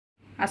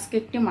আজকে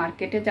একটু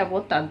মার্কেটে যাব,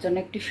 তার জন্য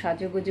একটু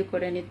সাজুগুজু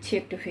করে নিচ্ছি,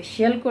 একটু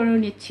ফেসিয়াল করে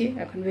নিচ্ছি।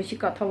 এখন বেশি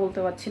কথা বলতে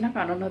পারছি না,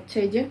 কারণ হচ্ছে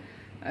এই যে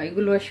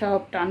এগুলো সব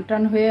টান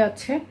টান হয়ে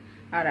আছে।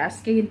 আর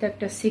আজকে কিন্তু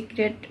একটা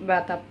সিক্রেট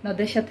বাত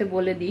আপনাদের সাথে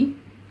বলে দিই,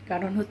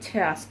 কারণ হচ্ছে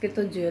আজকে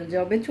তো জুয়েল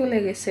জবে চলে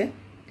গেছে,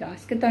 তো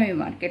আজকে তো আমি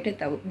মার্কেটে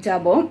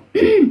যাব।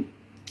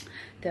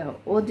 তো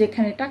ও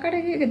যেখানে টাকা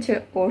রেখে গেছে,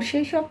 ওর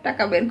সেই সব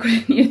টাকা বের করে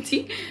নিয়েছি,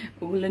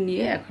 ওগুলো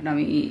নিয়ে এখন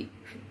আমি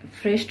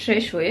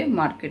ফ্রেশ হয়ে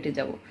মার্কেটে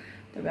যাব।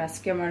 তবে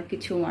আজকে আমার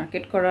কিছু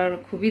মার্কেট করার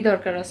খুবই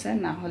দরকার আছে,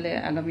 না হলে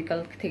আগামীকাল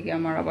থেকে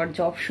আমার আবার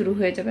জব শুরু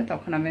হয়ে যাবে,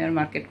 তখন আমি আর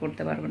মার্কেট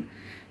করতে পারবো না।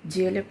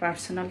 জিএলের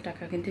পার্সোনাল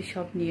টাকা কিন্তু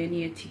সব নিয়ে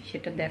নিয়েছি,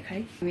 সেটা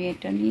দেখাই। আমি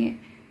এটা নিয়ে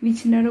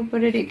বিছানার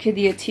উপরে রেখে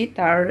দিয়েছি,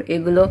 তার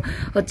এগুলো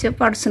হচ্ছে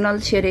পার্সোনাল,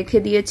 সে রেখে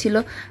দিয়েছিল।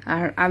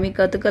 আর আমি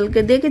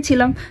গতকালকে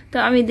দেখেছিলাম, তো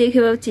আমি দেখে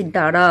ভাবছি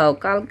দাঁড়াও,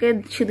 কালকে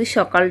শুধু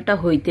সকালটা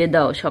হইতে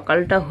দাও,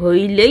 সকালটা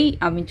হইলেই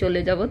আমি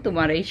চলে যাব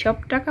তোমার এই সব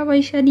টাকা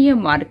পয়সা নিয়ে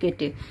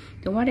মার্কেটে।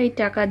 তোমার এই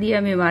টাকা দিয়ে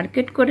আমি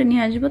মার্কেট করে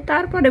নিয়ে আসবো,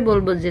 তারপরে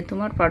বলবো যে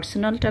তোমার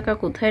পার্সোনাল টাকা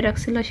কোথায়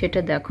রাখছিল সেটা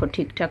দেখো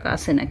ঠিকঠাক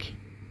আছে নাকি।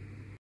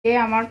 এ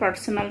আমার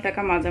পার্সোনাল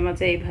টাকা মাঝে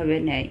মাঝে এইভাবে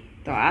নেয়,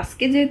 তো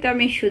আজকে যেহেতু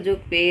আমি সুযোগ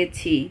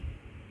পেয়েছি,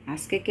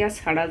 আজকে কি আর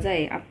ছাড়া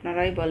যায়?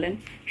 আপনারাই বলেন,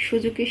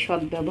 সুযোগে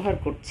সদ্ব্যবহার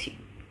করছি।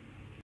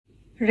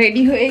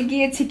 রেডি হয়ে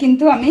গিয়েছি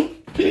কিন্তু আমি,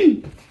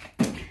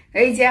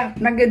 এই যে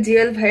আপনাকে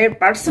জুয়েল ভাইয়ের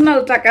পার্সোনাল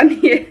টাকা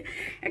নিয়ে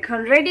এখন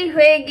রেডি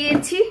হয়ে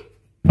গিয়েছি,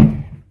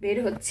 বের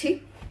হচ্ছি।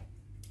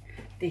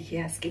 দেখি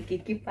আজকে কি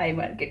কি পাই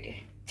মার্কেটে,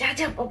 যা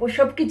যা পাবো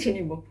সব কিছু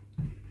নিব।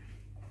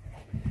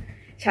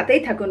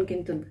 সাথেই থাকুন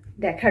কিন্তু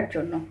দেখার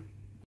জন্য।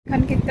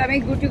 এখন কিন্তু আমি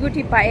গুটি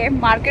গুটি পায়ে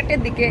মার্কেটের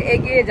দিকে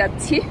এগিয়ে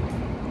যাচ্ছি।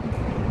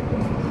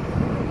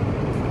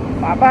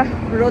 বাবা,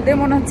 রোদে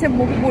মনে হচ্ছে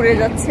মুখ পুড়ে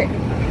যাচ্ছে,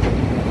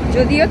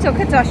 যদিও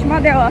চোখে চশমা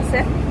দেওয়া আছে,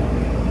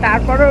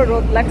 তারপরও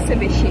রোদ লাগছে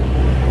বেশি।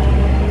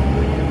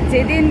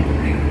 যেদিন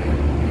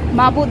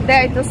মাবুদ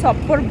দেয় তো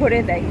সপ্পর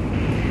ভরে দেয়,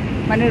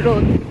 মানে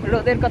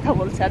রোদের কথা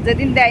বলছে, আর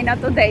যেদিন দেয় না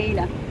তো দেয়ই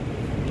না।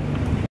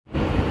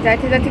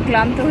 যাইতে যাইতে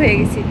ক্লান্ত হয়ে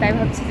গেছি, তাই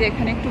ভাবছি যে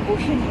এখানে একটু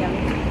বসে নিই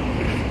আমি,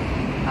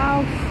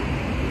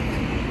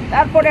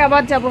 তারপরে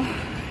আবার যাব।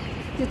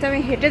 যেহেতু আমি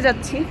হেঁটে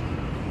যাচ্ছি,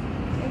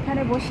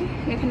 এখানে বসি।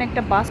 এখানে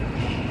একটা বাস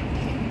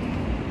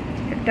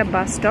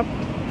স্টপ,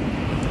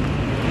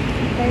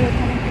 তাই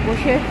ওখানে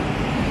বসে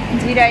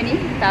জিরাই নি,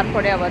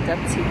 তারপরে আবার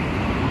যাচ্ছি।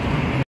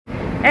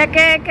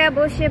 একা একা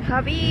বসে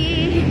ভাবি,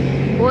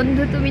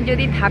 বন্ধু তুমি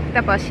যদি থাকতে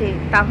পাশে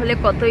তাহলে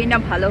কতই না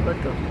ভালো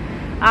হতো।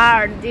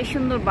 আর যে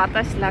সুন্দর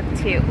বাতাস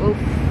লাগছে,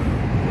 উফ,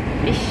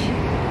 ইস,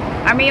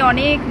 আমি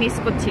অনেক মিস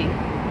করছি।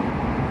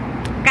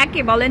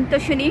 কাকে বলেন তো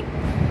শুনি?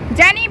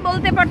 জানি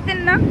বলতে পারতেন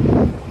না,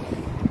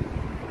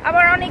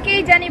 আবার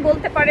অনেকেই জানি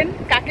বলতে পারেন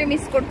কাকে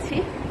মিস করছি।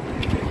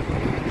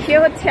 সে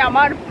হচ্ছে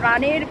আমার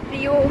প্রাণের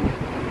প্রিয়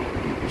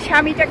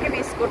স্বামীটাকে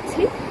মিস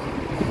করছি।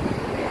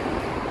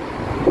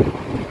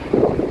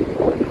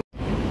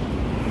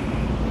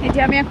 এই যে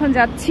আমি এখন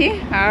যাচ্ছি,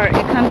 আর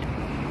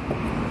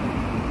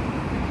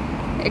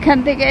এখান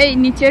থেকে এই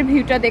নিচের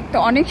ভিউটা দেখতে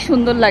অনেক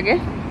সুন্দর লাগে।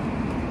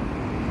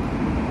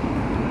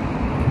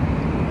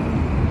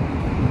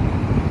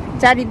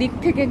 চারিদিক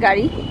থেকে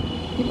গাড়ি,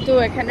 কিন্তু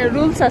এখানে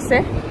রুলস আছে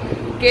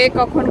কে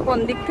কখন কোন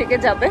দিক থেকে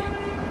যাবে।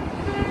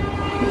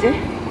 যে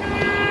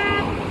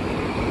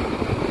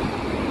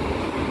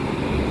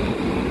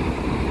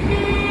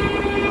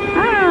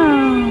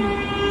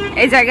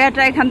এই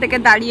জায়গাটা এখান থেকে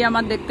দাঁড়িয়ে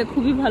আমার দেখতে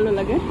খুবই ভালো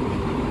লাগে।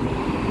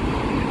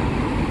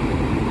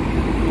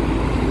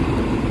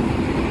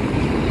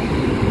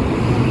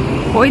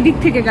 ওই দিক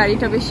থেকে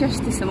গাড়িটা বেশি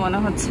আসতেছে মনে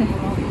হচ্ছে।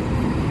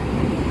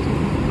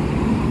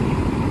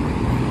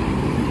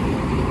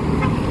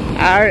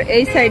 আর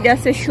এই সাইডে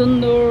আছে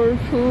সুন্দর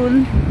ফুল,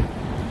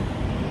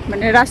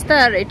 মানে রাস্তা,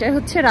 আর এটা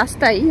হচ্ছে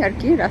রাস্তাই আর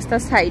কি,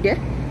 রাস্তার সাইডে।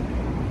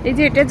 এই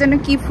যে এটা যেন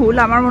কি ফুল,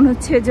 আমার মনে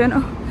হচ্ছে যেন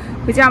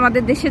ওই যে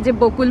আমাদের দেশে যে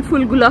বকুল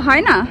ফুলগুলো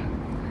হয় না,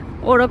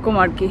 ওরকম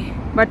আর কি।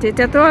 বাট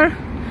এটা তো আর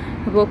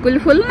বকুল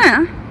ফুল না,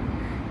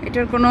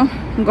 এটার কোনো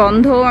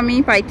গন্ধ আমি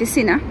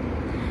পাইতেছি না।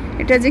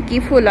 এটা যে কি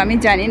ফুল আমি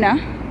জানি না,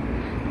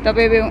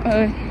 তবে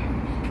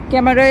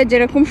ক্যামেরায়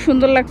যেরকম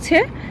সুন্দর লাগছে,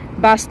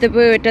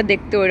 বাস্তবে এটা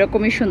দেখতে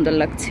ওইরকমই সুন্দর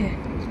লাগছে।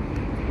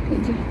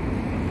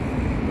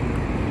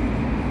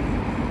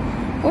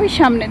 ওই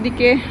সামনের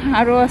দিকে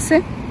আরো আছে।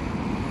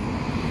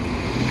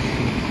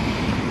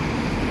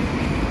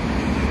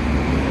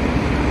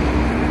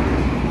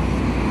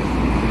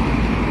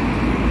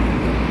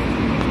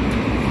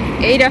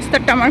 এই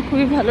রাস্তাটা আমার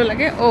খুবই ভালো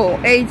লাগে। ও,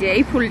 এই যে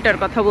এই ফুলটার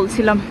কথা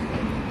বলছিলাম,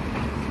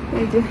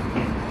 এই যে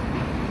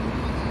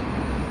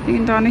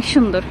কিন্তু অনেক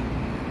সুন্দর।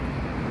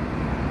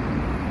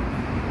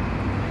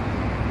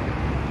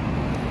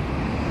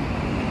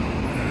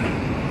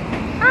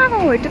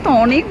 এটা তো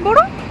অনেক বড়,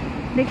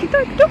 দেখি তো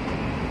একটু।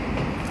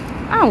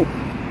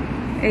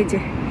 এই যে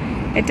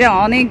এটা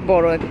অনেক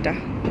বড় একটা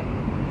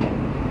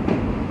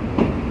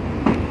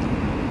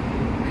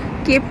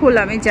কে ফুল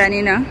আমি জানি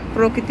না,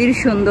 প্রকৃতির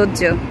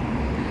সৌন্দর্য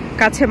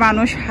কাছে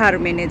মানুষ হার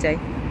মেনে যায়,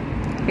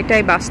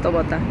 এটাই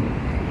বাস্তবতা।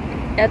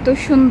 এত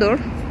সুন্দর।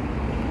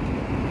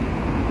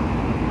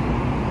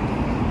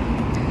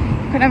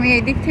 এখন আমি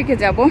এই দিক থেকে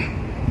যাব।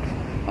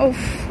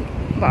 উফ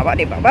বাবা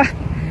রে বাবা,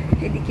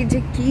 এদিকে যে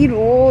কি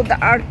রোদ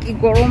আর কি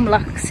গরম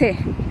লাগছে।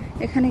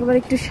 এখানে এবার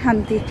একটু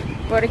শান্তি,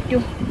 এবার একটু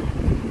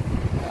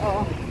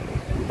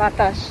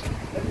বাতাস,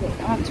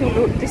 আমার চুল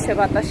উঠতেছে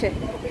বাতাসে,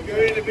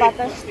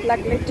 বাতাস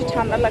লাগলে একটু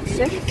ঠান্ডা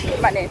লাগছে,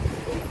 মানে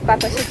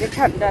বাতাসে যে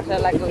ঠান্ডাটা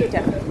লাগে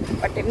ওইটা,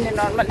 বাট এমনি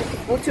নর্মালি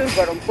প্রচুর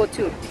গরম,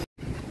 প্রচুর।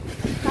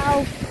 তাও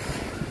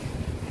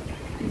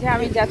যে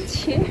আমি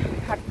যাচ্ছি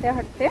হাঁটতে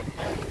হাঁটতে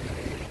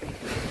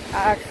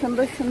আর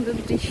সুন্দর সুন্দর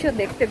দৃশ্য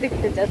দেখতে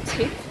দেখতে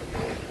যাচ্ছি।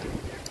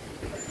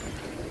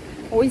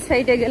 ওই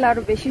সাইডে গেলে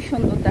আরো বেশি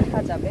সুন্দর দেখা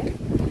যাবে,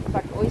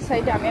 বাট ওই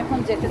সাইডে আমি এখন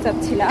যেতে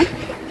চাচ্ছি না,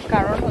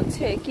 কারণ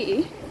হচ্ছে কি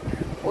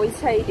ওই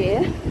সাইডে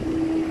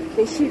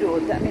বেশি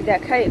রোদ। আমি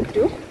দেখাই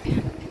একটু,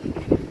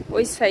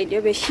 ওই সাইডে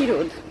বেশি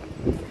রোদ।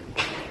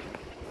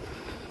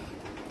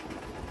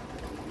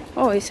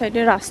 ওই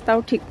সাইডে রাস্তাও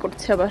ঠিক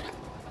করছে আবার,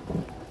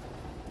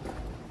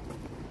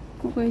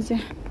 ওই যে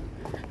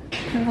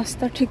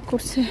রাস্তা ঠিক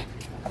করছে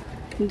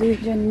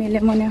দুইজন মিলে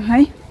মনে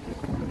হয়।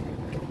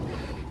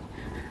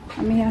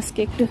 আমি আজকে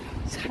একটু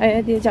ছায়া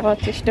দিয়ে যাওয়ার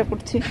চেষ্টা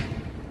করছি।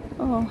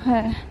 ও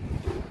হ্যাঁ,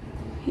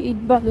 ইট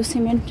বালু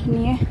সিমেন্ট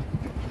নিয়ে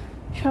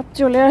সব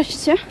চলে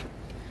আসছে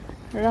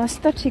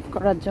রাস্তা ঠিক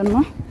করার জন্য।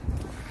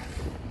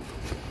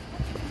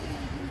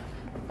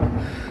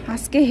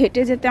 আজকে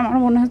হেঁটে যেতে আমার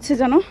মনে হচ্ছে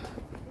যেন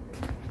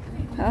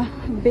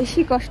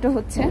বেশি কষ্ট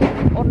হচ্ছে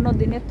অন্য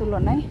দিনের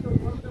তুলনায়।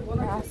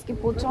 আজকে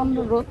প্রচণ্ড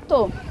রোদ, তো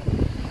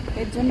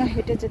এর জন্য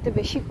হেঁটে যেতে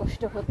বেশি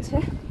কষ্ট হচ্ছে।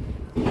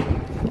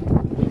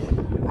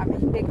 আমি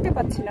দেখতে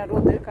পাচ্ছি না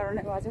রোদের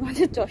কারণে, মাঝে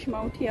মাঝে চশমা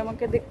উঠিয়ে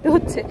আমাকে দেখতে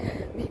হচ্ছে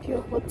ভিডিও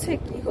হচ্ছে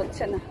কি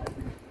হচ্ছে না।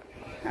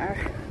 আর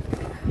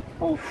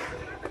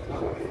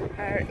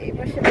আর এই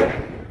পাশে তো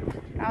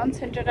টাউন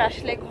সেন্টারে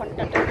আসলে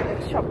ঘন্টাটা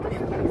শব্দ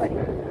শুনতে পারি।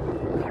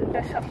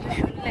 ঘন্টার শব্দ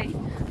শুনলেই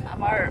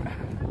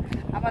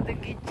আমাদের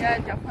গির্জা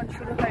যখন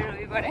শুরু হয়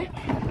রবিবারে,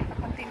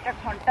 তখন 3টা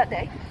ঘন্টা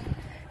দেয়,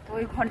 তো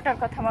ওই ঘন্টার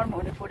কথা আমার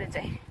মনে পড়ে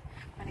যায়,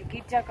 মানে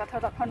গির্জার কথা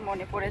তখন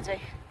মনে পড়ে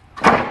যায়।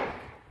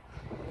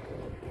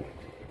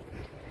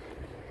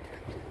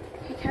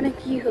 এখানে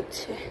কি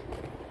হচ্ছে?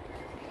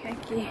 এখানে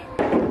কি?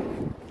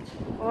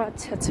 ও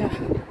আচ্ছা আচ্ছা,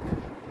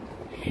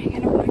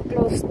 এখানে মনে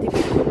ক্লোজ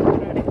দিবে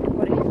একটু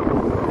পরে।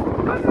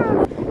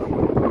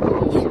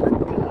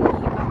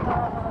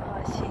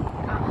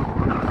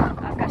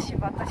 আকাশে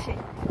বাতাসে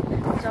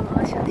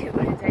জলনার সাথে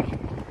উড়ে যায়।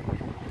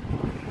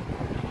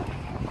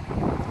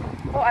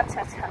 ও আচ্ছা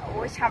আচ্ছা,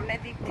 ওই সামনের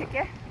দিক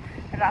থেকে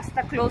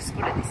রাস্তা ক্লোজ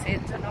করে দিছে,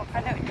 এর জন্য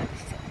ওখানে ওইটা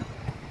দিচ্ছে।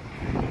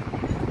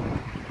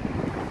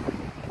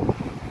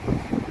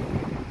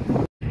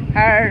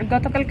 আর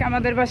গতকালকে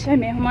আমাদের বাসায়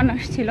মেহমান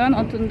আসছিল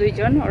নতুন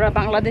 2জন, ওরা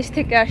বাংলাদেশ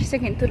থেকে আসছে,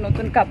 কিন্তু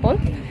নতুন কাপল।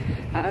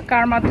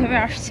 কার মাধ্যমে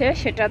আসছে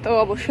সেটা তো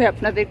অবশ্যই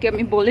আপনাদেরকে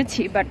আমি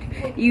বলেছি, বাট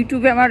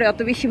ইউটিউবে আমার অত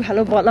বেশি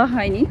ভালো বলা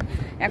হয়নি।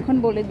 এখন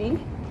বলে দিই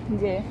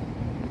যে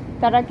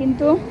তারা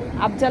কিন্তু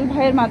আফজাল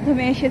ভাইয়ের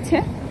মাধ্যমে এসেছে,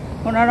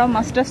 ওনারাও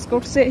মাস্টার্স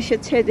কোর্সে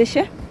এসেছে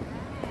দেশে,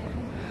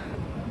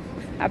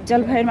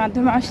 আফজাল ভাইয়ের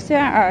মাধ্যমে আসছে।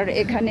 আর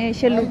এখানে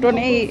এসে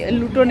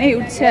লুটনেই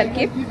উঠছে আর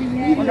কি।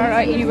 ওনারা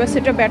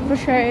ইউনিভার্সিটি অফ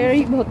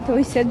ব্যাডফোর্ডশায়ারেই ভর্তি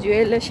হয়েছে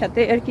জুয়েলের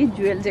সাথে আর কি।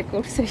 জুয়েল যে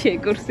করছে সেই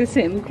করছে,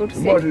 সেম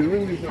করছে,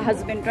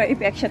 হাজব্যান্ড ওয়াইফ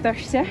একসাথে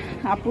আসছে।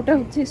 আপুটা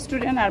হচ্ছে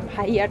স্টুডেন্ট আর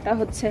ভাইয়াটা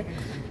হচ্ছে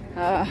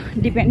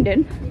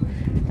ডিপেন্ডেন্ট।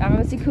 আমি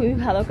বলছি খুবই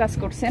ভালো কাজ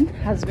করছেন,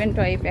 হাজব্যান্ড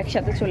ওয়াইফ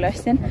একসাথে চলে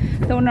আসছেন।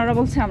 তো ওনারা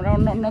বলছে আমরা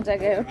অন্য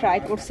জায়গায়ও ট্রাই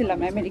করছিলাম,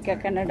 আমেরিকা,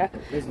 কানাডা,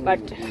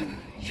 বাট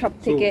সব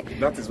থেকে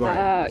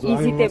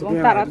ইজিতে এবং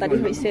তাড়াতাড়ি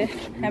হয়েছে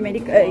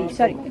আমেরিকা,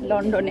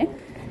 লন্ডনে।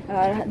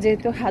 আর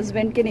যেহেতু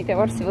হাজব্যান্ডকে নিতে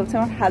পারছি, বলছে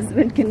আমার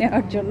হাজব্যান্ডকে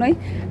নেওয়ার জন্যই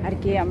আর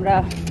কি আমরা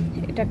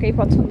এটাকেই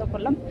পছন্দ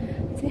করলাম,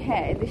 যে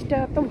হ্যাঁ এই দেশটা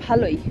তো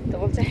ভালোই। তো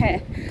বলছে হ্যাঁ,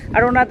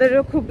 আর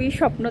ওনাদেরও খুবই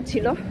স্বপ্ন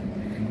ছিল,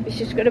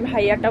 বিশেষ করে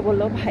ভাইয়াটা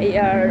বললো,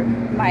 ভাইয়ার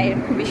মায়ের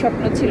খুবই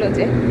স্বপ্ন ছিল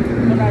যে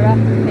ওনারা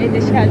এই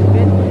দেশে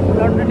আসবেন,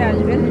 লন্ডনে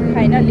আসবেন।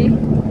 ফাইনালি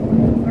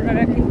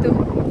ওনারা কিন্তু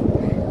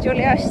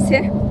চলে আসছে।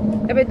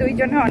 তবে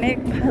 2জনে অনেক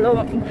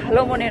ভালো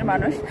মনের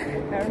মানুষ,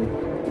 কারণ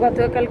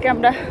গতকালকে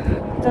আমরা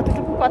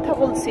যতটুকু কথা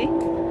বলছি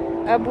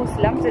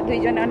বুঝলাম যে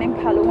 2জনে অনেক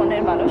ভালো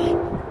মনের মানুষ।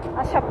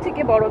 আর সব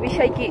থেকে বড়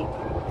বিষয় কি,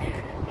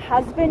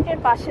 হাজব্যান্ডের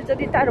পাশে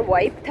যদি তার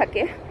ওয়াইফ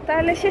থাকে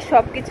তাহলে সে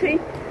সব কিছুই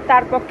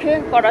তার পক্ষে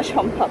করা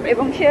সম্ভব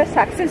এবং সে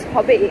সাকসেস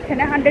হবে,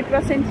 এখানে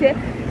 100% সে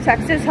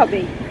সাকসেস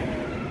হবেই।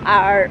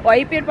 আর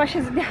ওয়াইফের পাশে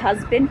যদি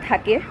হাজব্যান্ড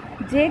থাকে,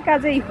 যে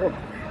কাজেই হোক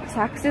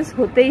সাকসেস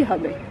হতেই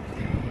হবে।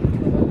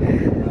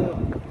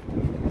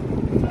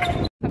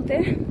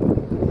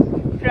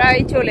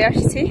 প্রায় চলে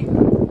আসছি।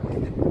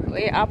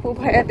 ওই আপু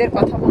ভাইয়াদের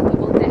কথা বলতে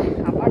বলতে,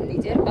 আমার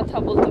নিজের কথা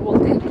বলতে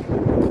বলতে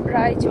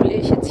প্রায় চলে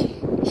এসেছি।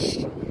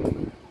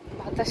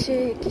 বাতাসে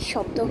কি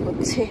শব্দ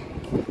হচ্ছে!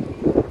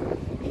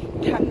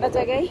 ঠান্ডা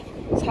জায়গায়,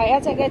 ছায়া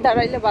জায়গায়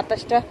দাঁড়াইলে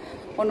বাতাসটা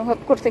অনুভব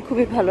করতে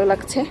খুবই ভালো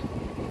লাগছে।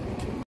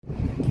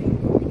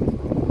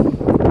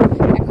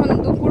 এখন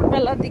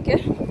দুপুরবেলার দিকে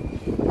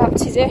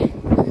ভাবছি যে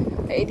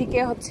এইদিকে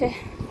হচ্ছে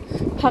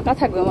ফাঁকা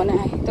থাকবে মনে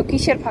হয়, তো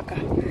কিসের ফাঁকা?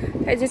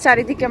 এই যে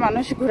চারিদিকে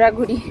মানুষ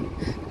ঘোরাঘুরি,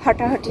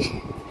 হাঁটাহাঁটি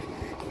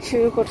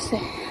শুরু করছে।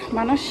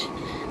 মানুষ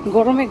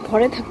গরমে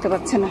ঘরে থাকতে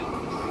পারছে না,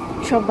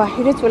 সব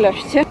বাহিরে চলে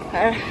আসছে,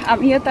 আর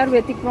আমিও তার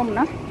ব্যতিক্রম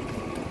না।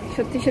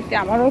 সত্যি সত্যি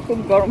আমারও খুব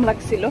গরম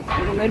লাগছিল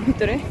রুমের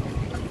ভিতরে,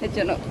 এর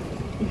জন্য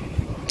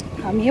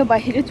আমিও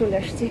বাহিরে চলে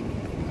আসছি।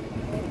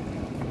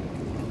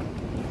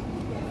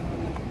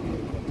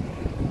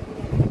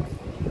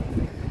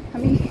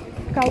 আমি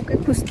কাউকে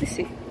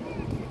খুঁজতেছি।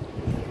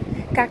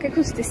 কাকে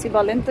খুঁজতেছি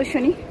বলেন তো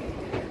শুনি?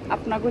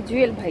 আপনাকে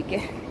জুয়েল ভাইকে।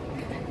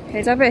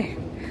 হয়ে যাবে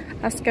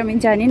আজকে? আমি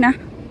জানি না।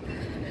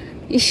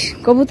 ইস,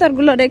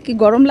 কবুতরগুলোরে কি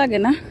গরম লাগে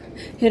না?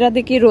 এরা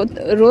দেখি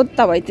রোদ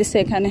তাবাইতেছে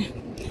এখানে।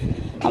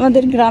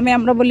 আমাদের গ্রামে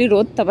আমরা বলি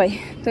রোদ তাবাই,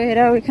 তো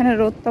এরা ওইখানে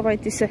রোদ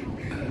তাবাইতেছে।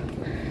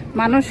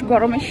 মানুষ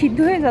গরমে সিদ্ধ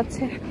হয়ে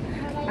যাচ্ছে,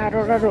 আর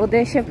ওরা রোদে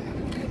এসে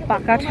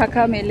পাকা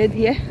ঠাকা মেলে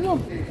দিয়ে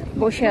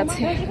বসে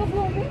আছে।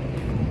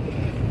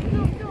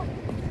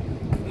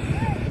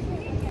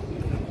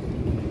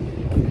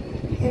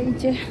 এই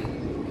যে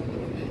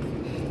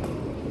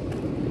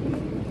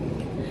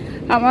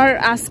আমার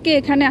আজকে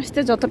এখানে আসতে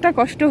যতটা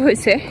কষ্ট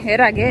হয়েছে,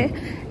 এর আগে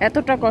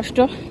এতটা কষ্ট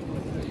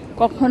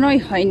কখনোই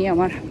হয়নি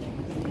আমার।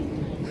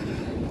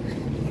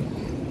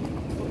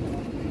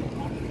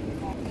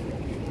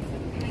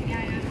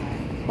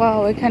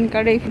 ওয়াও,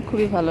 এখানকার এই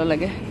খুবই ভালো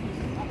লাগে।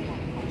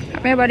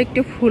 আমি আবার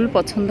একটু ফুল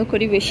পছন্দ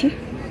করি বেশি,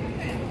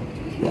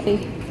 এই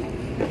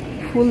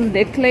ফুল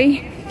দেখলেই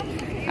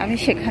আমি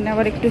সেখানে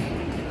আবার একটু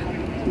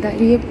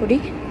দাঁড়িয়ে পড়ি,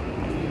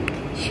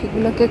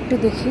 সেগুলোকে একটু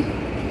দেখি।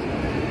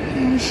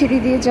 সিঁড়ি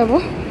দিয়ে যাব।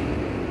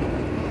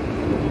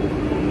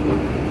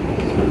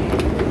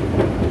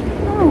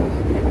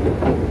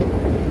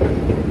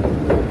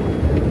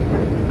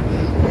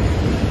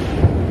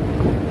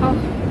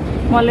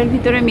 মলের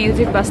ভিতরে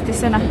মিউজিক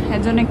বাজতেছে না,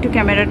 এর জন্য একটু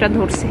ক্যামেরাটা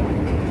ধরছি।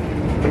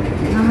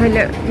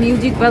 নাহলে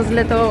মিউজিক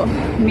বাজলে তো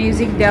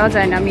মিউজিক দেওয়া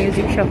যায় না,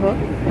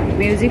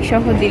 মিউজিক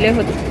সহ দিলে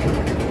হতো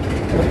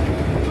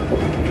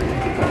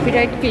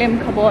কপিরাইট ক্লেম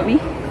খাবো আমি।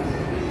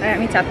 তাই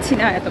আমি চাচ্ছি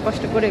না এত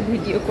কষ্ট করে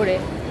ভিডিও করে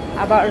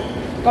আবার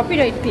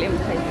কপিরাইট ক্লেম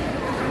খাই।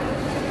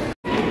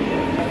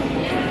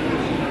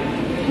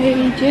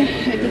 এই যে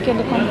এদিকে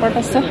দোকানপাট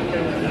আছে।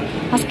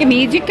 আজকে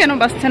মিউজিক কেন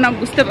বাজছে না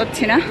বুঝতে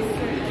পারছি না,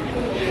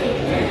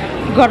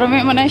 গরমে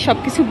মানে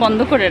সবকিছু বন্ধ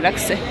করে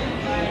রাখছে।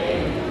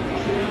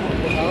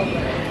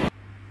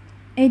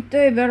 এই তো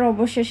এবার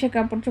অবশেষে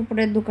কাপড়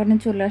চোপড়ের দোকানে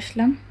চলে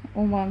আসলাম। ও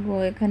মা গো,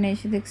 এখানে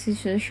এসে দেখছি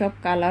সব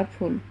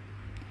কালারফুল,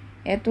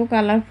 এত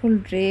কালারফুল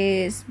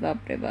ড্রেস,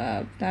 বাপরে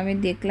বাপ। তো আমি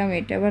দেখলাম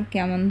এটা আবার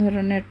কেমন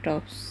ধরনের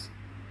টপস,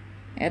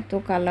 এত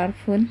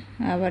কালারফুল,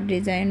 আবার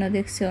ডিজাইনও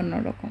দেখছি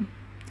অন্যরকম।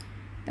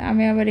 তা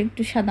আমি আবার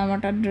একটু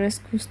সাদামাটার ড্রেস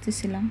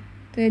খুঁজতেছিলাম,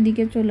 তো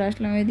এদিকে চলে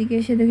আসলাম। এদিকে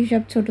এসে দেখি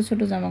সব ছোট ছোট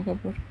জামা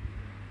কাপড়।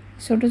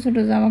 ছোট ছোট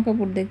জামা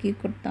কাপড় দিয়ে কী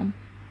করতাম,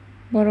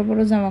 বড়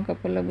বড় জামা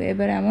কাপড় লাগবে।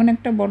 এবার এমন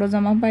একটা বড়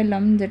জামা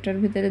পাইলাম যেটার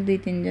ভিতরে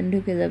 2-3 জন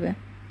ঢুকে যাবে।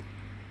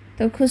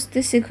 তো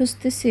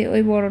খুঁজতেছি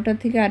ওই বড়টা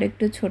থেকে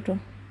আরেকটু ছোট।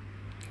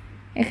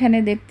 এখানে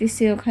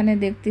দেখতেছি, ওখানে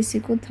দেখতেছি,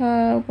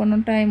 কোথাও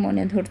কোনোটাই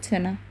মনে ধরছে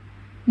না।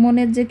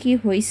 মনের যে কি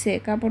হয়েছে,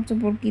 কাপড়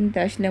চোপড় কিনতে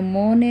আসলে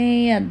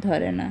মনেই আর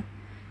ধরে না।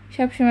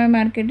 সবসময়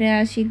মার্কেটে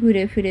আসি,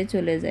 ঘুরে ফিরে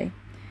চলে যাই।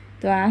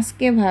 তো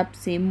আজকে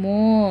ভাবছি,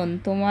 মন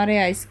তোমারে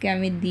আজকে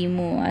আমি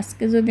দিমু,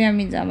 আজকে যদি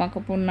আমি জামা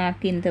কাপড় না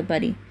কিনতে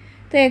পারি।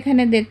 তো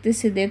এখানে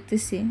দেখতেছি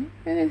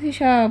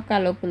সব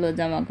কালো কুলো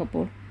জামা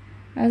কাপড়।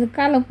 আর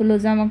কালো কুলো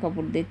জামা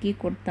কাপড় দিয়ে কী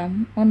করতাম,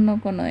 অন্য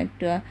কোনো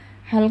একটু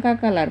হালকা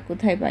কালার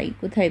কোথায়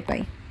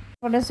পাই।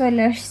 পরে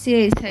চলে আসছি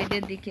এই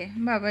সাইডের দিকে।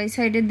 বাবা, এই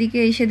সাইডের দিকে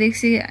এসে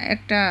দেখছি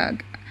একটা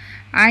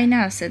আয়না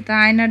আছে। তা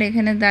আয়নার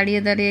এখানে দাঁড়িয়ে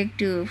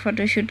একটু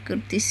ফটোশ্যুট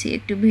করতেছি,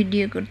 একটু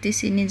ভিডিও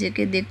করতেছি,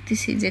 নিজেকে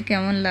দেখতেছি যে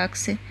কেমন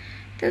লাগছে।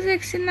 তো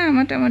দেখছি না,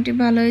 মোটামুটি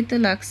ভালোই তো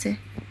লাগছে।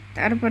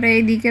 তারপরে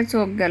এইদিকে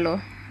চোখ গেল,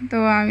 তো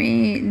আমি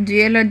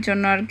জুয়েলের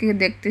জন্য আর কি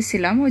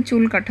দেখতেছিলাম, ওই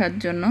চুল কাটার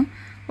জন্য।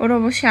 ওর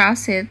অবশ্য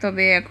আছে,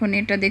 তবে এখন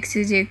এটা দেখছি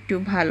যে একটু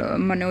ভালো,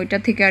 মানে ওইটা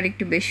থেকে আর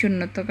একটু বেশি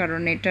উন্নত।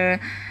 কারণ এটা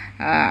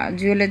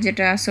জুয়েলের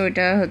যেটা আছে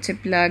ওইটা হচ্ছে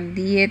প্লাগ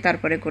দিয়ে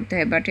তারপরে করতে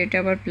হয়, বাট এটা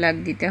আবার প্লাগ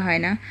দিতে হয়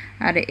না।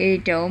 আর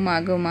এইটাও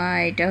মা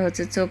এটা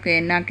হচ্ছে চোখে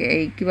নাকে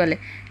এই কী বলে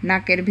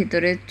নাকের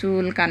ভিতরে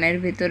চুল, কানের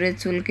ভিতরে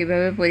চুল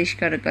কীভাবে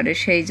পরিষ্কার করে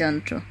সেই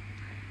যন্ত্র।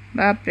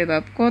 বাপরে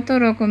বাপ, কত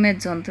রকমের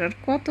যন্ত্র,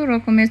 কত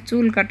রকমের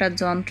চুল কাটার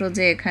যন্ত্র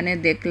যে এখানে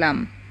দেখলাম।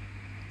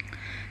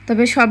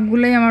 তবে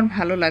সবগুলোই আমার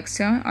ভালো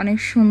লাগছে, অনেক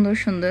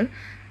সুন্দর।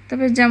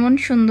 তবে যেমন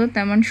সুন্দর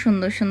তেমন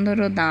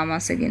সুন্দরও দাম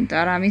আছে কিন্তু।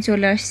 আর আমি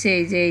চলে আসছি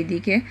এই যে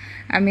এইদিকে,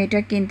 আমি এটা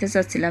কিনতে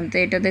চাচ্ছিলাম। তো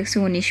এটা দেখছি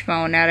 19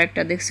 পাউন্ড, আর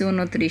একটা দেখছি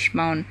 29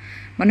 পাউন্ড।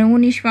 মানে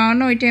 19 পাউন্ড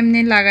ওইটা এমনি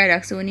লাগাই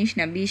রাখছে, 19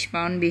 না 20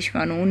 পাউন্ড,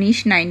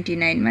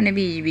 19.99, মানে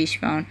 20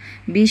 পাউন্ড,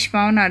 20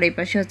 পাউন্ড। আর এই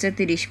পাশে হচ্ছে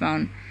 30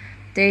 পাউন্ড।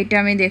 তো এইটা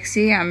আমি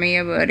দেখছি, আমি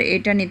এবার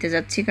এটা নিতে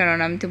যাচ্ছি, কারণ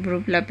আমি তো ব্রু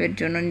প্লাপের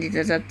জন্য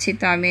নিতে যাচ্ছি।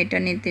 তো আমি এটা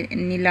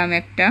নিলাম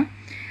একটা,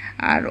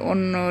 আর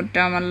অন্যটা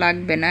আমার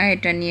লাগবে না,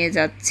 এটা নিয়ে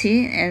যাচ্ছি।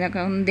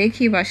 এখন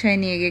দেখি বাসায়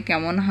নিয়ে গিয়ে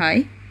কেমন হয়।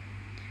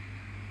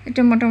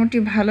 এটা মোটামুটি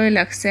ভালোই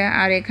লাগছে,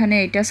 আর এখানে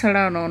এটা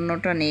ছাড়া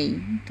অন্যটা নেই,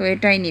 তো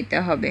এটাই নিতে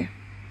হবে।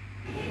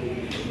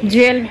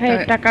 জুয়েল ভাই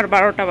টাকার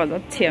 12টা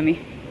বাজাচ্ছি আমি।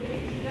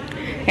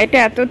 এটা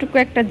এতটুকু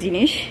একটা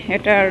জিনিস,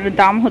 এটার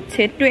দাম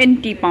হচ্ছে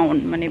 20 পাউন্ড,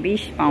 মানে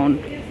 20 পাউন্ড।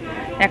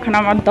 এখন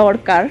আমার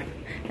দরকার,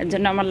 এর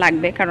জন্য আমার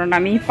লাগবে, কারণ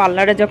আমি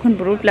পার্লারে যখন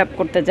ব্রু প্ল্যাপ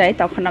করতে যাই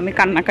তখন আমি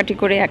কান্নাকাটি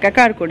করে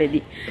একাকার করে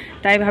দিই।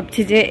 তাই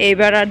ভাবছি যে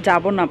এইবার আর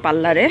যাব না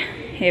পার্লারে,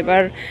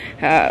 এবার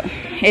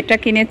এটা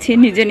কিনেছি,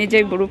 নিজে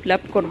নিজেই ব্রু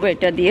প্ল্যাপ করবো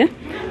এটা দিয়ে,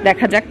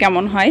 দেখা যাক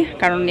কেমন হয়।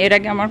 কারণ এর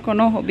আগে আমার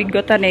কোনো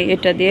অভিজ্ঞতা নেই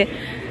এটা দিয়ে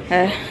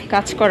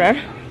কাজ করার,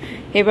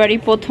 এবারই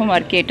প্রথম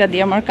আর কি এটা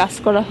দিয়ে আমার কাজ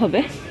করা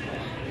হবে।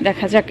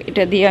 দেখা যাক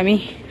এটা দিয়ে আমি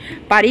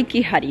পারি কি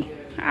হারি।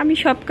 আমি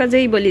সব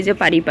কাজেই বলি যে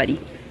পারি,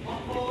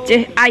 যে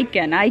আই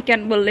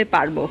ক্যান বললে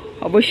পারবো,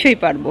 অবশ্যই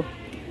পারবো।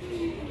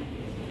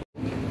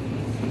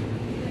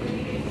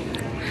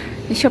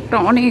 এসবটা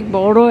অনেক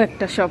বড়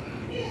একটা শপ।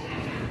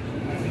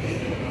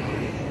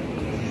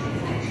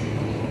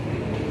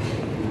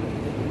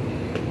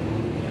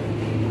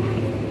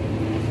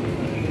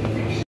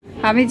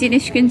 আমি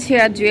জিনিস কিনছি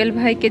আর জুয়েল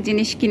ভাইকে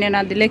জিনিস কিনে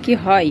না দিলে কি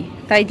হয়,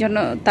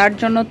 তার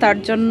জন্য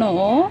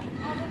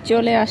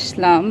চলে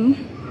আসলাম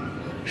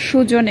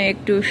সুজনে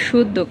একটু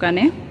সুদ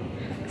দোকানে।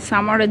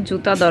 সামারের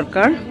জুতা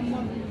দরকার,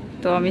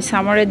 তো আমি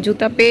সামারের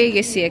জুতা পেয়ে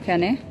গেছি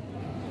এখানে।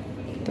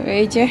 তো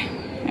এই যে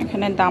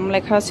এখানে দাম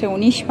লেখা আছে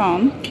 19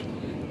 পাউন্ড।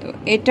 তো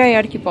এটাই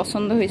আর কি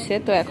পছন্দ হয়েছে,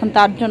 তো এখন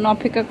তার জন্য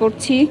অপেক্ষা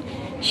করছি।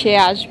 সে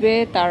আসবে,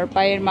 তার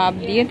পায়ের মাপ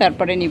দিয়ে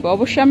তারপরে নিব।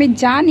 অবশ্য আমি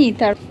জানি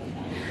তার,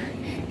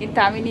 কিন্তু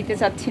আমি নিতে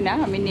চাচ্ছি না।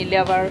 আমি নিলে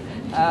আবার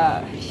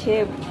সে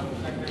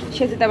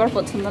যদি আবার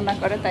পছন্দ না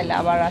করে তাহলে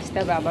আবার আসতে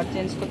হবে, আবার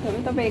চেঞ্জ করতে হবে।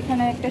 তবে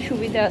এখানে একটা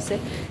সুবিধা আছে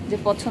যে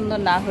পছন্দ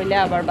না হলে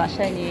আবার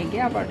বাসায় নিয়ে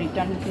গিয়ে আবার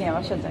রিটার্ন নিয়ে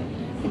আসা যায়,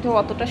 কিন্তু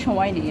অতটা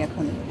সময় নেই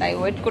এখন। তাই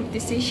ওয়েট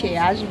করতেছি, সে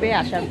আসবে,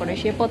 আসার পরে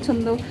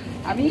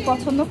আমি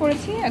পছন্দ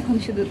করেছি, এখন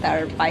শুধু তার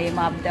পায়ে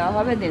মাপ দেওয়া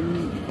হবে, দেন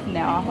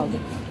নেওয়া হবে।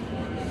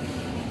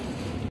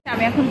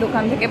 আমি এখন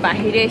দোকান থেকে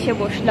বাহিরে এসে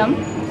বসলাম,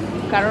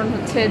 কারণ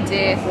হচ্ছে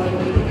যে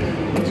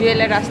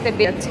জুয়েলের আসতে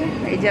বেরোচ্ছে।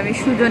 এই যে আমি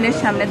সুজনের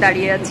সামনে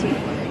দাঁড়িয়ে আছি,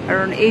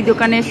 কারণ এই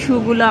দোকানের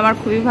শুগুলো আমার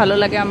খুবই ভালো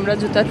লাগে। আমরা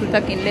জুতা টুতা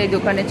কিনলে এই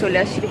দোকানে চলে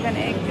আসি, এখানে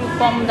একটু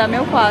কম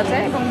দামেও পাওয়া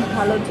যায় এবং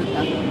ভালো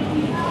জুতা।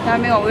 তা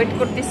আমি ওয়েট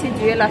করতেছি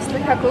জুয়েল আসতে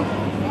থাকুক।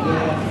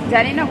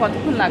 জানি না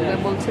কতক্ষণ লাগবে,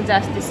 বলছে যে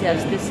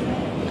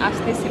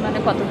আসতেছি মানে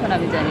কতক্ষণ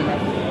আমি জানি না।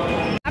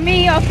 আমি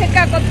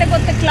অপেক্ষা করতে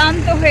করতে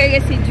ক্লান্ত হয়ে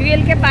গেছি,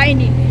 জুয়েলকে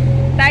পাইনি।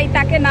 তাই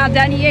তাকে না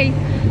জানিয়েই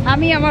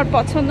আমি আমার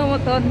পছন্দ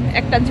মতন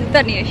একটা জুতা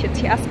নিয়ে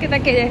এসেছি। আজকে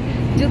তাকে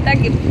জুতা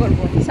গিফট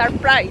করবো,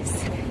 সারপ্রাইজ।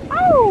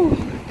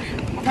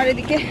 আমার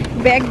এদিকে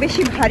ব্যাগ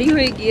বেশি ভারী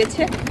হয়ে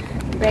গিয়েছে,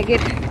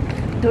 ব্যাগের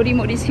দড়ি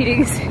মড়ি ছিঁড়ে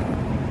গেছে,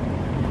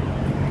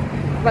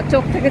 বা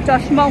চোখ থেকে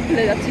চশমাও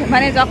খুলে যাচ্ছে।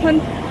 মানে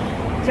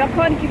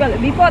যখন কি বলে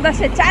বিপদ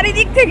আসে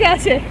চারিদিক থেকে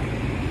আসে।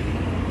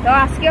 তো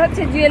আজকে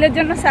হচ্ছে জুয়েলের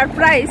জন্য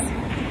সারপ্রাইজ।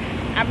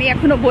 আমি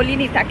এখনো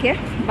বলিনি তাকে,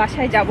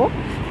 বাসায় যাব।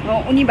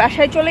 উনি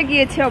বাসায় চলে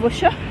গিয়েছে,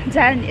 অবশ্য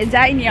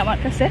যায়নি আমার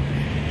কাছে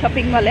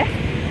শপিং মলে,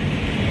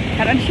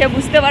 কারণ সে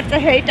বুঝতে পারছে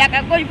এই টাকা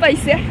কই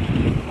পাইছে।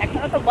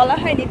 এখনো তো বলা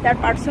হয়নি, তার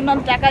পার্সোনাল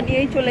টাকা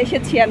নিয়েই চলে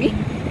এসেছি আমি।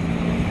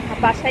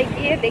 বাসায়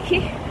গিয়ে দেখি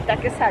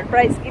তাকে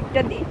সারপ্রাইজ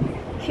গিফটটা দিই,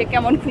 সে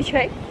কেমন খুশি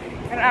হয়।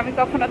 কারণ আমি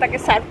কখনো তাকে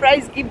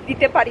সারপ্রাইজ গিফট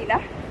দিতে পারি না।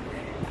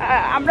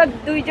 আমরা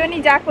দুইজনই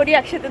যা করি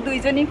একসাথে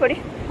দুইজনই করি,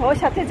 ওর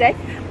সাথে যাই,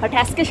 বাট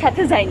আজকে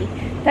সাথে যাইনি,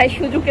 তাই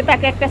সুযোগে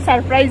তাকে একটা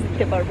সারপ্রাইজ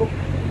দিতে পারবো।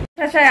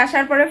 বাসায়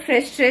আসার পরে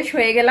ফ্রেশ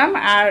হয়ে গেলাম,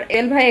 আর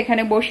এল ভাই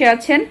এখানে বসে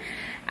আছেন,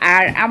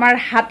 আর আমার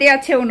হাতে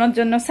আছে ওনার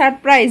জন্য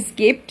সারপ্রাইজ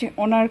গিফট।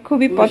 ওনার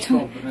খুবই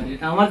পছন্দ।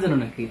 আমার জন্য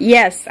নাকি?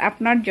 ইয়েস,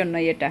 আপনার জন্য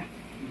এটা।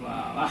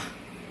 বাহ,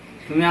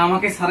 তুমি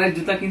আমাকে সারাই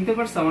জুতা কিনতে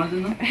পারছো আমার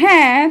জন্য?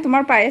 হ্যাঁ,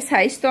 তোমার পায়ের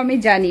সাইজ তো আমি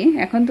জানি।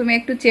 এখন তুমি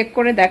একটু চেক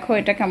করে দেখো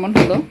এটা কেমন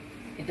হলো।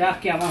 এটা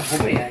কি আমার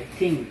হবে? আই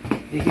থিংক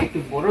দেখি একটু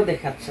বড়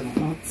দেখাচ্ছে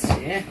মনে হচ্ছে।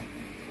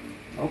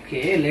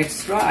 ওকে, লেটস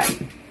ট্রাই।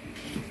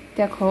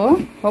 দেখো,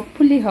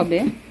 হোপফুলি হবে।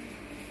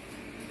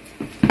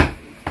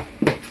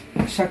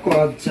 আশা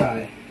করা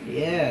যায়।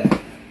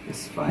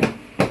 It's fine,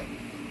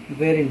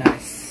 very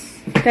nice.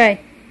 তাই?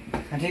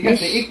 ঠিক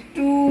আছে,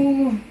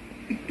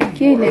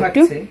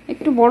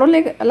 একটু বড়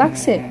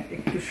লাগছে।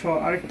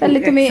 তাহলে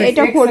তুমি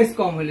এটা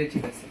কম হলে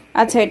ঠিক আছে।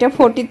 আচ্ছা, এটা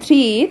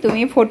 43,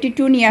 তুমি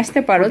 42 নিয়ে আসতে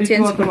পারো,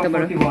 চেঞ্জ করতে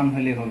পারো। 41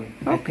 হলে হবে।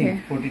 ওকে,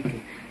 42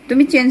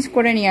 তুমি চেঞ্জ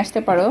করে নিয়ে আসতে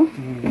পারো।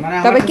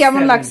 তবে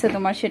কেমন লাগছে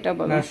তোমার সেটা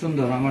বলো। না,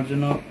 সুন্দর, আমার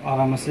জন্য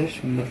আরাম আছে,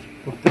 সুন্দর,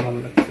 করতে ভালো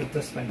লাগছে।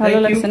 Just fine. ভালো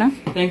লাগছে না?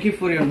 Thank you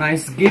for your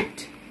nice gift.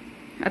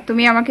 আর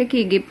তুমি আমাকে কি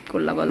গিফট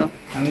করলা বলো?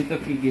 আমি তো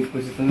কি গিফট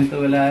করছি, তুমি তো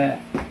বেলা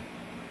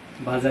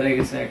বাজারে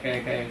গেছো একা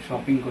একা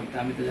শপিং করতে,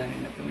 আমি তো জানি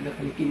না। তুমি তো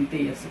খালি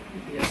কিনতেই আছো।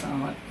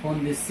 আমার ফোন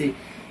দিচ্ছি,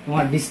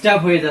 তোমার ডিস্টার্ব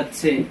হয়ে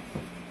যাচ্ছে,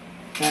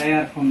 তাই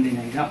আর ফোন দিই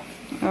নাই। যাও।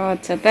 ও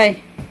আচ্ছা, তাই?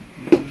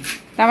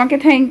 আমাকে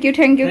থ্যাংক ইউ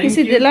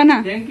কিছু দিলা না?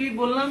 থ্যাংক ইউ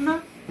বললাম না?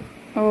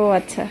 ও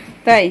আচ্ছা,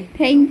 তাই?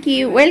 Thank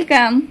you,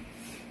 welcome.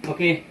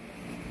 Okay,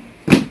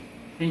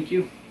 thank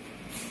you.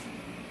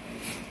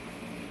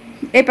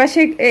 এই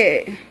পাশে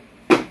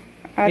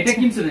এটা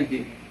কিনছো নাকি?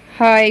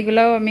 হ্যাঁ,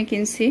 এগুলাও আমি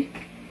কিনছি।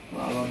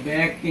 বাবা,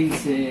 ব্যাগ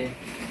কিনছে।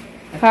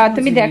 হ্যাঁ,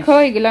 তুমি দেখো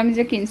এগুলো আমি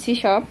যে কিনছি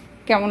সব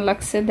কেমন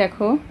লাগছে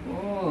দেখো। ও,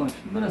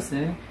 সুন্দর আছে।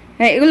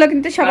 হ্যাঁ, এগুলো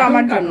কিন্তু সব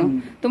আমার জন্য,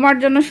 তোমার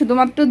জন্য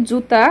শুধুমাত্র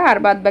জুতা, আর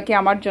বাদ বাকি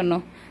আমার জন্য।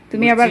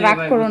 তুমি আবার রাগ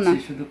করো না।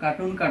 শুধু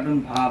কার্টুন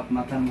ভাব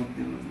মাথার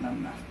মধ্যে, বুঝলাম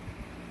না।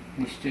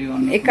 নিশ্চয়ই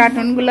এই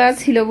কার্টুনগুলো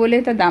ছিল বলে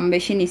তো দাম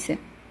বেশি নিছে।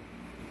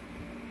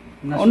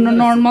 অন্য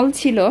নরমাল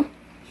ছিল,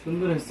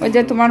 সুন্দর হয়েছে। ওই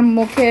যে তোমার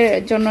মুখের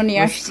জন্য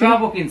নিয়ে আসছি।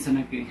 স্ক্রাবও কিনছে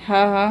নাকি?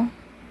 হ্যাঁ হ্যাঁ,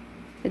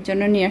 এর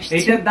জন্য নিয়ে আসছি।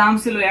 এটার দাম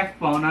ছিল 1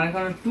 পাউন্ড, আর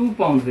এখন 2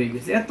 পাউন্ড হয়ে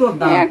গেছে। এত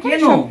দাম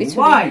কেন? সবকিছু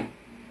ওয়াই?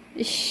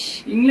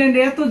 ইংল্যান্ডে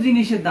এত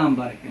জিনিসের দাম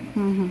বাড়ে কেন?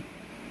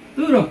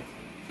 দূর।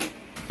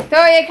 তো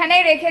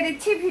এখানেই রেখে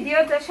দিচ্ছি ভিডিও।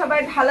 তো সবাই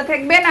ভালো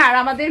থাকবেন, আর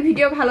আমাদের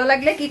ভিডিও ভালো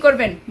লাগলে কি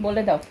করবেন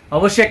বলে দাও।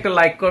 অবশ্যই একটা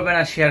লাইক করবেন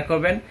আর শেয়ার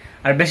করবেন,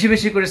 আর বেশি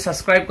বেশি করে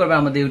সাবস্ক্রাইব করবেন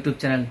আমাদের ইউটিউব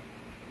চ্যানেল।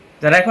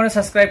 যারা এখনো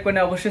সাবস্ক্রাইব করেন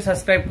অবশ্যই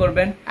সাবস্ক্রাইব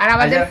করবেন। আর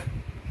আমাদের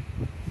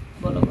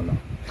বলো বলো।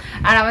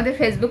 আর আমাদের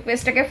ফেসবুক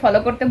পেজটাকে ফলো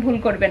করতে ভুল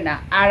করবেন না।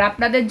 আর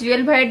আপনাদের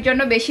জুয়েল ভাইয়ের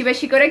জন্য বেশি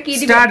বেশি করে কি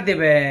স্টার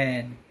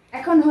দিবেন।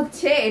 এখন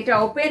হচ্ছে এটা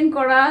ওপেন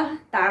করা,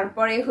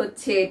 তারপরে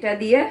হচ্ছে এটা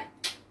দিয়ে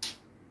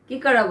কি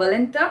করা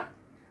বলেন তো,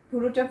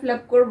 পুরোটা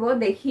ফিলআপ করব,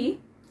 দেখি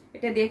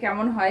এটা দিয়ে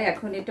কেমন হয়।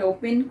 এখন এটা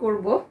ওপেন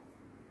করব,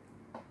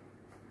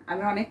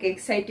 আমি অনেক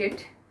এক্সাইটেড।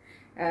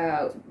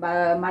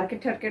 মার্কেট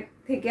টার্কেট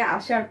থেকে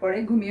আসার পরে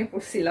ঘুমিয়ে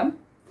পড়ছিলাম,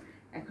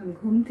 এখন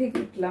ঘুম থেকে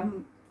উঠলাম।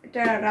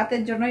 এটা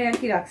রাতের জন্যই আর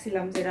কি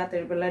রাখছিলাম, যে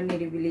রাতের বেলা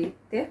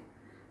নিরিবিলিতে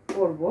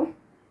করবো।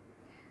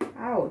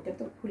 ওটা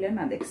তো খুলে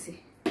না, দেখছি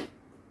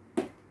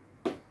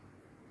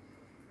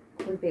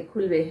খুলবে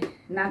খুলবে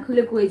না,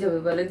 খুলে কই যাবে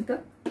বলেন তো।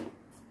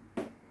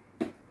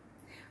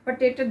 বাট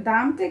এটার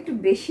দাম তো একটু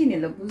বেশি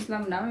নিল,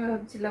 বুঝলাম না। আমি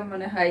ভাবছিলাম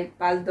মনে হয়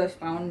 5-10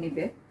 পাউন্ড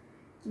নিবে,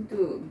 কিন্তু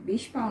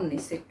 20 পাউন্ড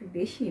নিচ্ছে, একটু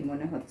বেশি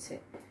মনে হচ্ছে।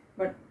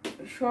 বাট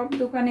সব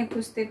দোকানে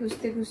খুঁজতে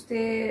খুঁজতে খুঁজতে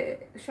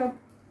সব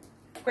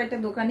কয়টা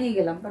দোকানেই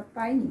গেলাম, বাট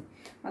পাইনি।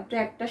 মাত্র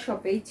একটা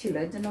শপেই ছিল,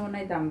 এর জন্য মনে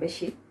হয় দাম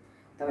বেশি।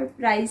 তবে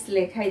প্রাইস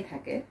লেখাই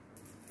থাকে,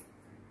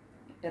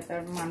 এটা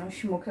তার মানুষ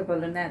মুখে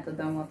বলে না এত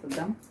দাম অত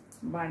দাম,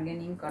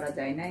 বার্গেনিং করা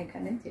যায় না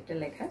এখানে, যেটা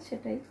লেখা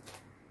সেটাই।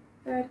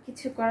 আর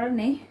কিছু করার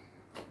নেই,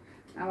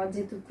 আমার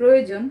যেহেতু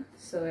প্রয়োজন,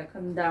 সো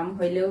এখন দাম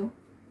হইলেও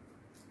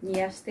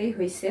নিয়ে আসতেই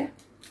হয়েছে।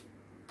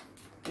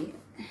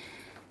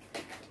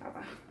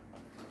 বাবা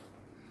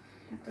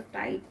এত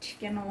টাইট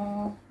কেন?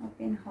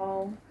 ওপেন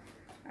হও,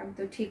 আমি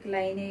তো ঠিক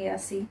লাইনেই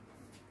আছি,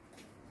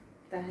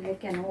 তাহলে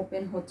কেন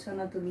ওপেন হচ্ছে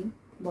না তুমি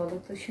বলো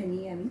তো শুনি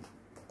আমি।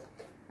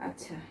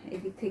 আচ্ছা,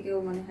 এদিক থেকেও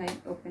মনে হয়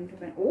ওপেন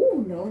টোপেন। ও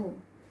নো,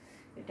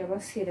 এটা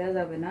আবার ছেড়া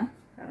যাবে না,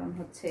 কারণ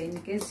হচ্ছে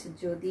ইনকেস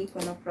যদি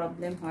কোনো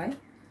প্রবলেম হয়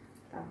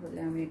তাহলে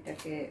আমি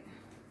এটাকে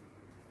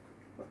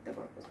করতে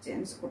পারবো,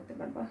 চেঞ্জ করতে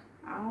পারবো।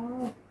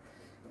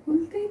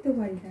 খুলতেই তো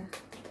পারি না,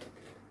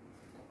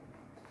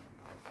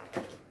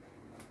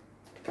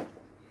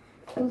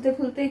 খুলতে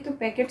খুলতেই তো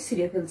প্যাকেট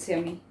ছিঁড়ে ফেলছি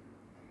আমি,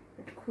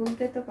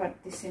 খুলতে তো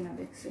পারতেছি না।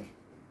 দেখছি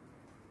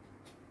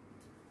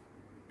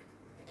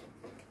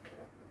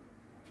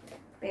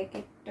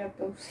প্যাকেটটা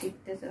তো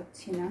ছিঁড়তে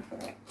যাচ্ছি না,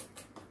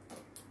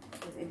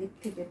 এদিক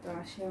থেকে তো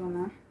আসেও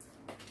না।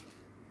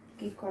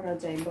 কি করা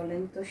যায়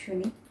বলেন তো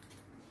শুনি।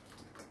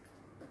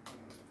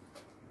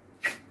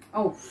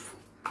 ও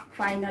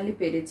ফাইনালি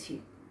পেরেছি,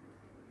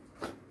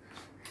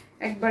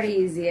 একবারে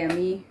ইজি।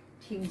 আমি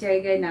ঠিক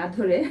জায়গায় না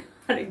ধরে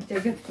আরেক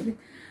জায়গায় ধরে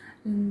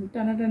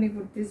টানাটানি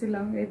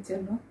করতেছিলাম, এর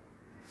জন্য।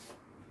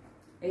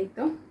 এই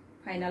তো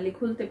ফাইনালি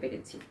খুলতে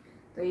পেরেছি।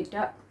 তো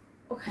এটা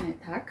ওখানে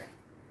থাক।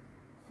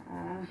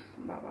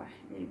 বাবা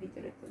এর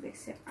ভিতরে তো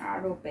দেখছি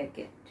আরো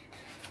প্যাকেট।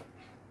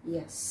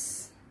 ইয়েস,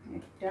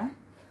 এটা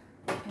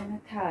এখানে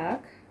থাক।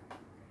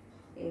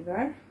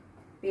 এবার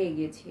পেয়ে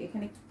গেছি।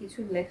 এখানে কিছু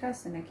লেখা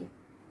আছে নাকি?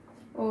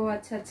 ও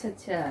আচ্ছা আচ্ছা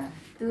আচ্ছা,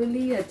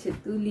 তুলি আছে,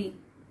 তুলি।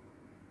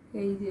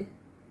 এই যে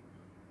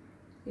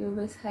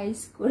এভাবে সাইজ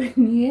করে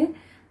নিয়ে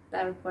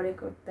তারপরে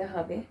করতে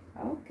হবে।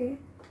 ওকে,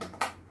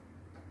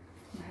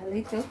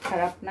 ভালোই তো,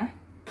 খারাপ না।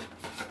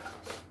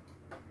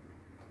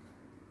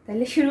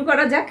 তাহলে শুরু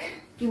করা যাক,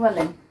 কি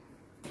বলেন?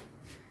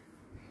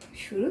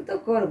 শুরু তো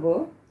করব,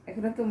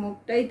 এখনো তো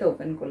মুখটাই তো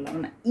ওপেন করলাম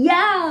না।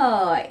 ইয়া,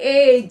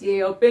 এই যে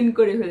ওপেন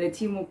করে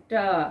ফেলেছি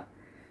মুখটা।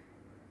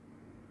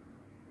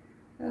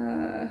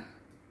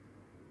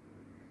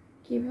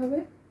 কিভাবে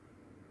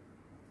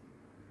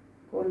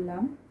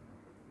করলাম?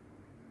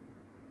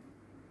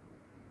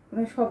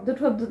 কোনো শব্দ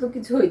টব্দ তো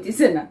কিছু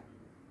হইতেছে না।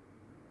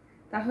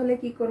 তাহলে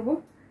কি করব?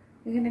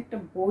 এখানে একটা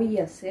বই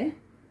আছে,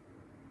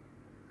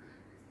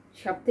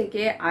 সব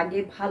থেকে আগে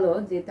ভালো,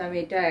 যেহেতু আমি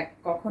এটা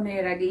কখনো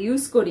এর আগে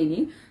ইউজ করিনি,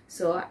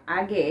 সো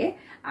আগে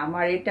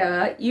আমার এটা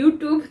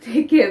ইউটিউব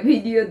থেকে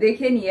ভিডিও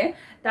দেখে নিয়ে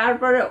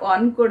তারপরে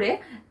অন করে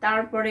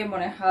তারপরে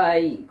মনে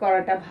হয়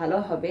করাটা ভালো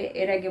হবে।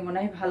 এর আগে মনে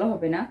হয় ভালো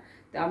হবে না।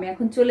 তো আমি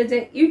এখন চলে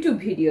যাই ইউটিউব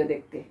ভিডিও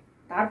দেখতে,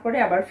 তারপরে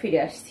আবার ফিরে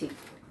আসছি।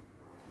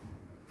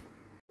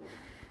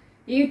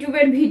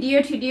 ইউটিউবের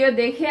ভিডিও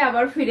দেখে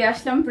আবার ফিরে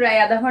আসলাম প্রায়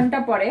আধা ঘন্টা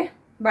পরে।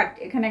 বাট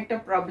এখানে একটা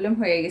প্রবলেম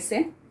হয়ে গেছে,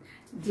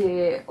 যে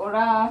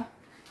ওরা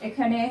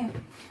এখানে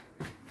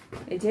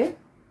এই যে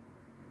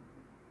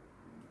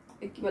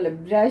কি বলে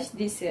ব্রাশ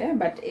দিছে,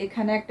 বাট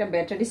এখানে একটা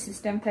ব্যাটারি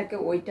সিস্টেম থাকে,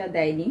 ওইটা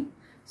দেয়নি।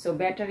 সো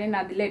ব্যাটারি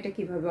না দিলে এটা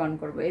কিভাবে অন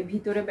করবো? এর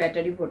ভিতরে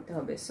ব্যাটারি ভরতে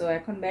হবে। সো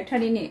এখন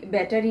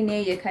ব্যাটারি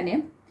নেই এখানে।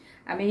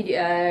 আমি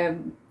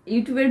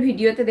ইউটিউবের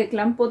ভিডিওতে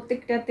দেখলাম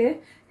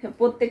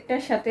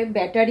প্রত্যেকটার সাথে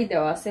ব্যাটারি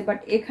দেওয়া আছে, বাট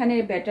এখানে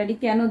ব্যাটারি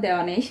কেন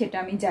দেওয়া নেই সেটা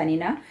আমি জানি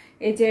না।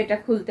 এই যে এটা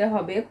খুলতে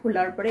হবে,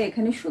 খোলার পরে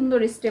এখানে সুন্দর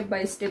স্টেপ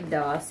বাই স্টেপ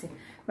দেওয়া আছে।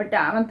 বাট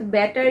আমার তো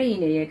ব্যাটারি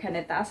নেই এখানে,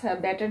 তাছাড়া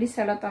ব্যাটারি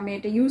ছাড়া তো আমি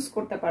এটা ইউজ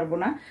করতে পারবো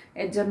না।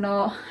 এর জন্য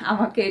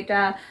আমাকে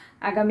এটা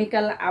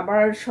আগামীকাল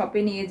আবার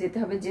শপে নিয়ে যেতে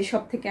হবে, যে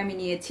শপ থেকে আমি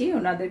নিয়েছি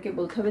ওনাদেরকে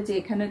বলতে হবে যে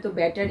এখানে তো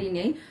ব্যাটারি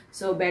নেই,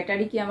 সো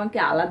ব্যাটারি কি আমাকে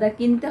আলাদা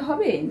কিনতে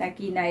হবে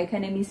নাকি না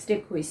এখানে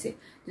মিস্টেক হয়েছে।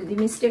 যদি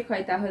মিস্টেক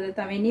হয় তাহলে তো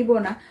আমি নিব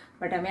না,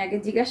 বাট আমি আগে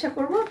জিজ্ঞাসা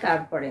করব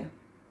তারপরে।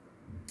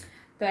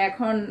 তো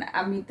এখন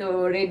আমি তো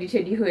রেডি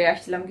টেডি হয়ে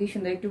আসছিলাম কি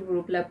সুন্দর একটু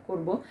গ্রুপ ল্যাব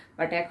করবো,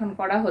 বাট এখন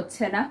করা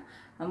হচ্ছে না,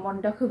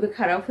 মনটা খুবই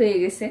খারাপ হয়ে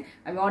গেছে।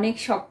 আমি অনেক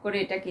শখ করে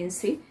এটা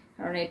কিনছি,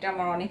 কারণ এটা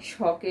আমার অনেক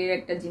শখের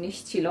একটা জিনিস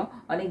ছিল,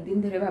 অনেক দিন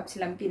ধরে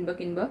ভাবছিলাম কিনবো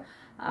কিনবো,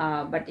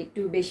 বাট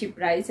একটু বেশি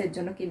প্রাইসের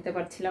জন্য কিনতে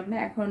পারছিলাম না।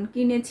 এখন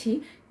কিনেছি,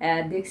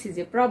 দেখছি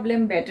যে প্রবলেম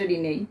ব্যাটারি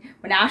নেই,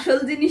 মানে আসল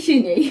জিনিসই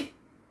নেই।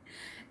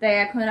 তাই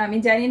এখন আমি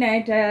জানি না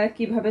এটা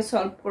কিভাবে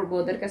সলভ করব,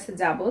 ওদের কাছে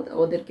যাব,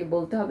 ওদেরকে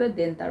বলতে হবে,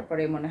 দেন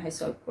তারপরে মনে হয়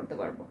সলভ করতে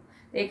পারবো।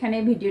 তো এখানে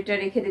ভিডিওটা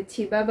রেখে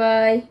দিচ্ছি, বাই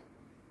বাই।